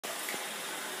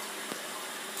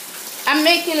I'm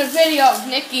making a video of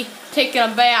Nicky taking a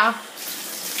bath.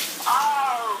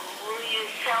 Oh, will you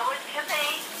show it to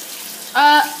me?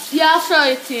 Yeah, I'll show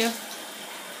it to you.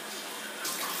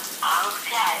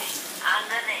 Okay. I'm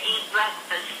gonna eat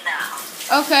breakfast now.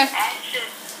 Okay.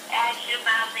 Ask your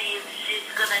mommy if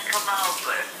she's gonna come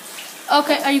over.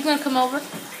 Okay, are you gonna come over?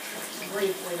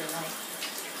 Briefly tonight.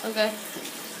 Okay.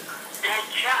 That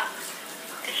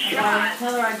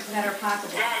Tell her I got her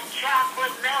pocketbook. that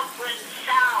chocolate milk went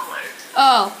sour.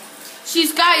 Oh,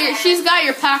 she's got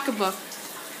your pocketbook.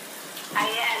 I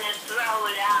had to throw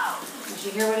it out. Did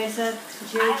you hear what I said?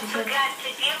 Did you hear I what you said? forgot to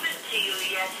give it to you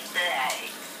yesterday.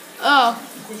 Oh.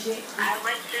 Did you? I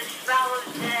went to smell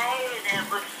it today and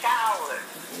it was sour.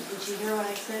 Did you hear what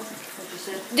I said? What you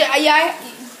said? Yeah,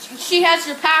 she has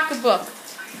your pocketbook.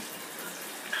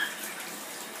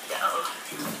 So,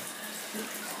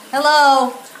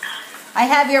 Hello. I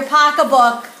have your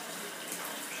pocketbook.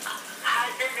 how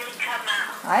did it come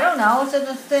out? I don't know. It's in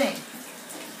this thing.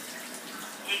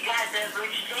 You got the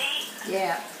receipt?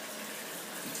 Yeah.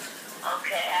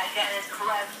 Okay, I gotta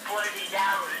collect $40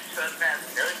 from them.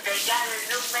 They got a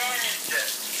new manager.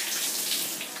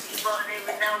 You won't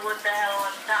even know what the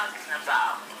hell I'm talking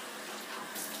about.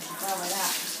 Probably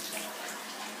not.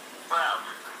 Well,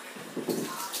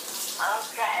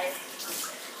 okay.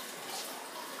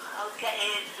 Okay,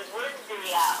 it's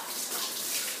windy out.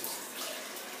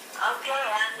 Okay,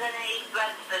 I'm gonna eat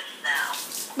breakfast now.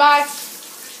 Bye.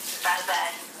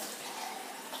 Bye-bye.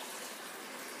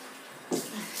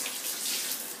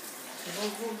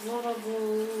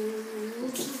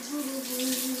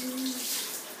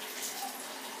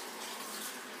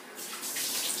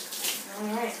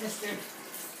 All right, mister.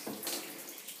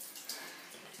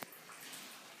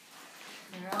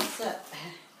 You're all set.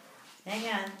 Hang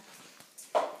on.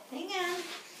 Hang on.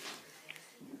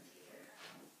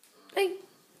 Hey.